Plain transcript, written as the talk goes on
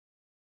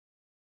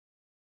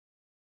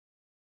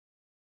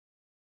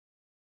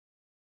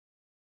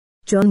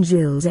John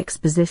Gill's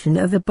Exposition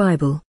of the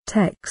Bible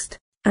text,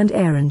 and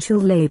Aaron shall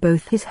lay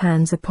both his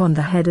hands upon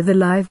the head of the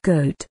live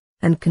goat,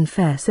 and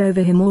confess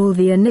over him all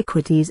the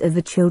iniquities of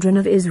the children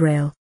of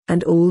Israel,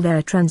 and all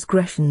their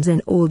transgressions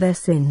and all their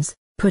sins,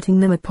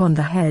 putting them upon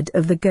the head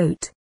of the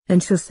goat,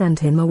 and shall send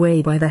him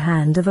away by the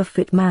hand of a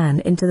fit man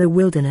into the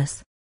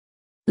wilderness.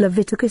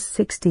 Leviticus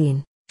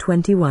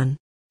 16:21.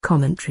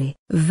 Commentary.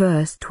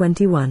 Verse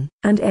 21.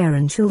 And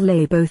Aaron shall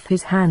lay both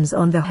his hands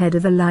on the head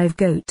of the live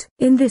goat.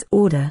 In this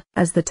order,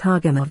 as the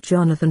Targum of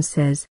Jonathan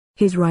says,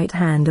 his right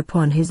hand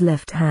upon his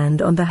left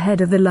hand on the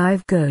head of the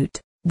live goat.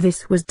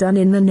 This was done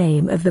in the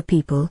name of the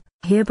people,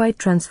 hereby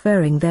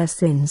transferring their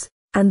sins,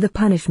 and the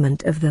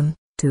punishment of them,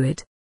 to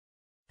it.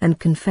 And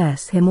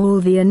confess him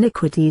all the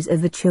iniquities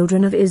of the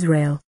children of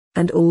Israel,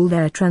 and all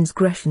their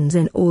transgressions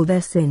and all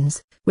their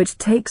sins, which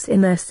takes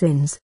in their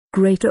sins,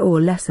 greater or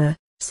lesser,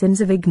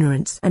 sins of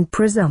ignorance and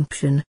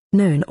presumption,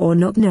 known or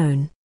not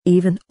known,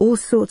 even all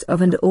sorts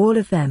of and all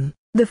of them.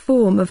 The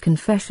form of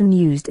confession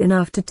used in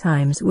after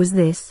times was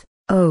this: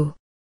 O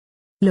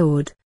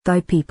Lord, thy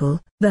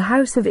people, the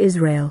house of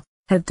Israel,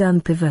 have done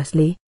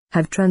perversely,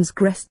 have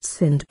transgressed,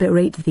 sinned,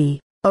 berate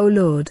thee, O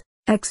Lord,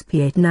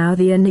 expiate now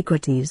the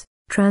iniquities,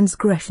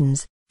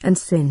 transgressions, and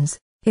sins,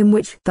 in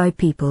which thy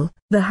people,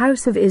 the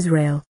house of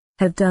Israel,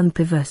 have done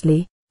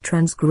perversely,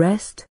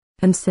 transgressed,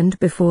 and sinned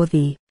before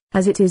thee,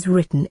 as it is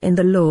written in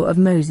the law of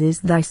Moses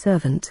thy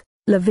servant,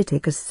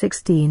 Leviticus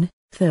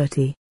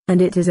 16:30,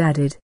 and it is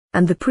added,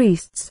 and the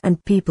priests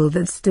and people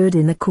that stood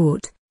in the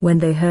court, when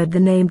they heard the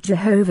name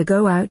Jehovah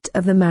go out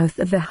of the mouth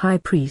of the high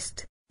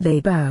priest, they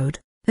bowed,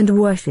 and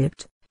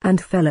worshipped,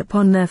 and fell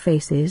upon their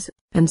faces,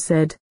 and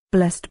said,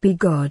 Blessed be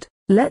God,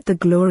 let the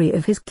glory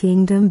of his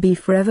kingdom be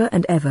forever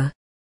and ever.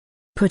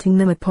 Putting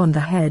them upon the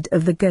head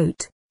of the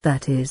goat,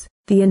 that is,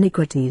 the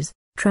iniquities,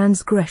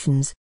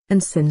 transgressions,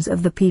 and sins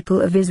of the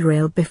people of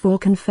Israel before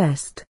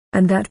confessed,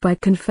 and that by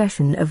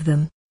confession of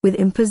them, with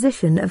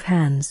imposition of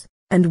hands,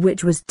 and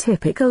which was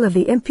typical of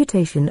the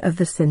imputation of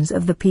the sins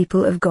of the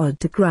people of God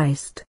to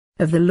Christ,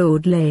 of the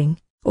Lord laying,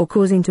 or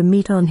causing to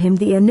meet on him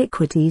the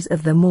iniquities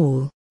of them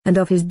all, and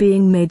of his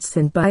being made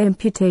sin by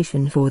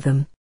imputation for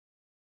them.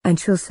 And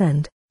shall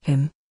send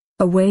him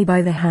away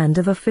by the hand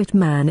of a fit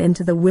man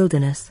into the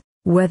wilderness,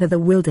 whether the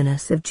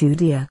wilderness of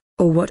Judea,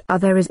 or what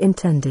other is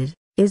intended,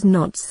 is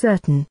not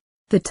certain.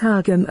 The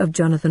Targum of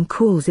Jonathan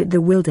calls it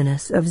the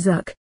wilderness of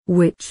Zuk,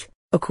 which,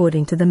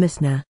 according to the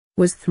Mishnah,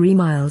 was 3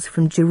 miles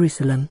from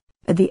Jerusalem,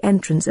 at the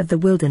entrance of the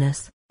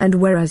wilderness, and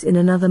whereas in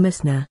another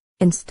Mishnah,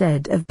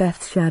 instead of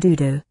Beth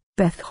Shadudo,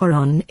 Beth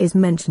Horon is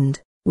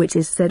mentioned, which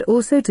is said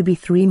also to be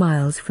 3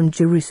 miles from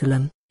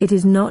Jerusalem, it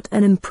is not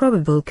an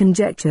improbable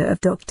conjecture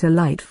of Dr.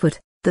 Lightfoot,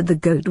 that the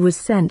goat was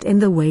sent in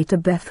the way to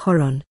Beth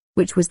Horon,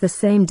 which was the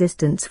same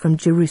distance from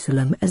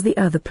Jerusalem as the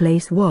other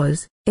place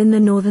was, in the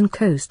northern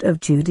coast of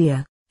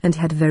Judea, and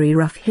had very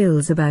rough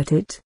hills about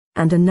it,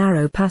 and a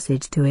narrow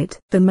passage to it.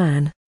 The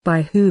man,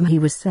 by whom he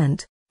was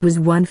sent, was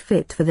one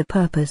fit for the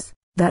purpose,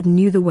 that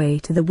knew the way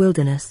to the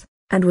wilderness,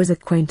 and was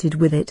acquainted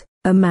with it,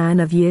 a man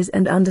of years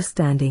and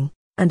understanding,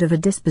 and of a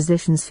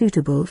disposition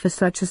suitable for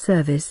such a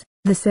service.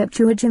 The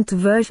Septuagint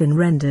version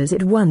renders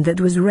it one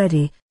that was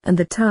ready, and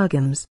the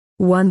Targums,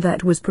 one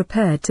that was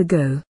prepared to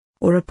go,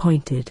 or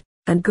appointed,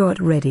 and got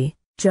ready.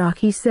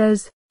 Jarkey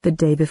says, the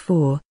day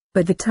before,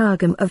 but the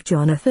Targum of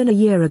Jonathan a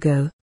year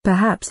ago.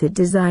 Perhaps it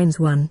designs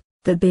one,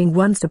 that being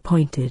once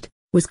appointed,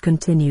 was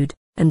continued,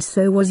 and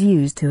so was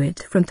used to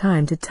it from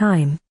time to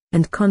time,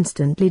 and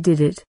constantly did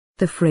it.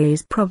 The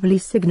phrase probably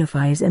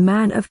signifies a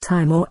man of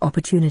time or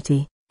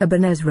opportunity.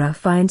 Ibn Ezra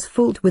finds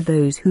fault with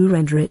those who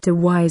render it a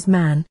wise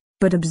man,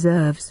 but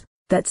observes,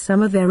 that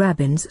some of their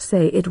rabbins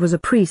say it was a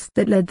priest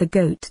that led the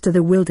goat to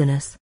the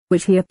wilderness,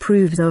 which he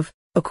approves of.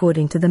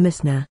 According to the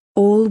Mishnah,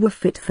 all were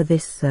fit for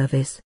this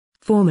service,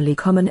 formerly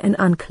common and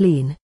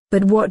unclean,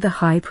 but what the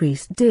high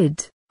priest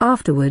did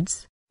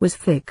afterwards was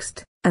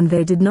fixed, and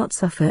they did not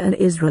suffer an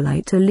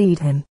Israelite to lead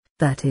him,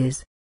 that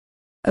is,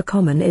 a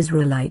common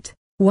Israelite,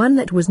 one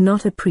that was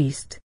not a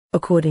priest,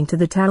 according to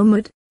the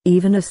Talmud.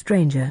 Even a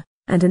stranger,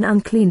 and an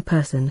unclean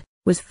person,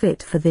 was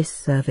fit for this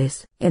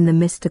service. In the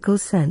mystical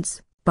sense,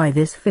 by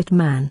this fit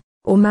man,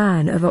 or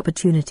man of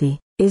opportunity,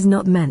 is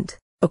not meant,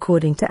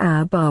 according to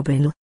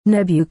Abarbil,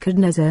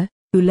 Nebuchadnezzar,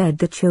 who led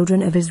the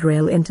children of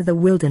Israel into the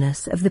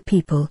wilderness of the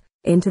people,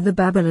 into the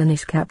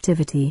Babylonish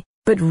captivity,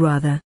 but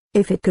rather,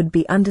 if it could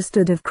be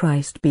understood of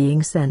Christ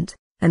being sent,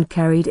 and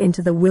carried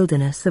into the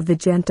wilderness of the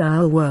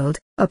Gentile world,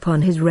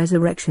 upon his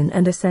resurrection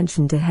and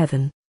ascension to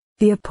heaven.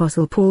 The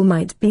Apostle Paul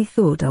might be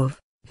thought of,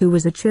 who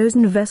was a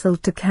chosen vessel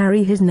to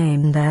carry his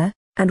name there,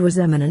 and was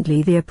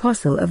eminently the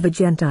apostle of the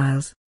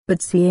Gentiles,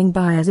 but seeing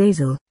by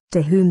Azazel,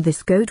 to whom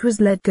this goat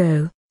was let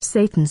go,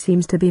 Satan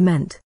seems to be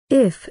meant.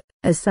 If,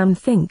 as some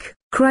think,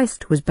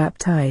 Christ was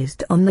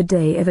baptized on the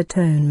Day of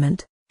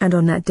Atonement, and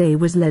on that day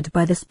was led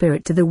by the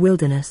Spirit to the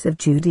wilderness of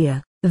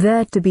Judea,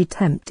 there to be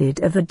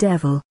tempted of the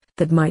devil,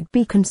 that might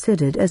be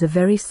considered as a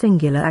very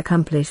singular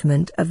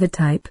accomplishment of the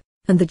type,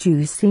 and the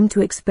Jews seem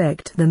to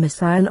expect the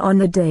Messiah on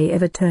the Day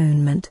of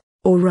Atonement,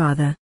 or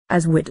rather,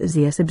 as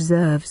Whitesius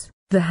observes,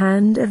 The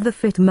hand of the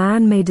fit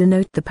man may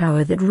denote the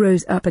power that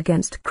rose up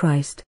against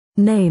Christ,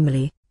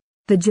 namely,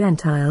 the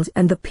Gentiles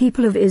and the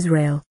people of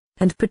Israel,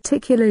 and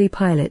particularly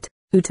Pilate,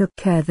 who took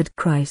care that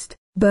Christ,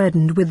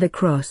 burdened with the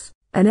cross,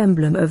 an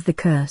emblem of the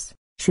curse,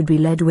 should be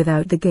led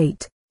without the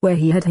gate, where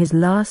he had his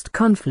last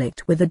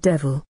conflict with the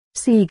devil.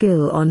 See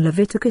Gill on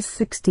Leviticus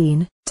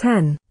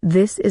 16:10.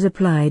 This is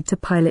applied to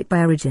Pilate by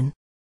Origen.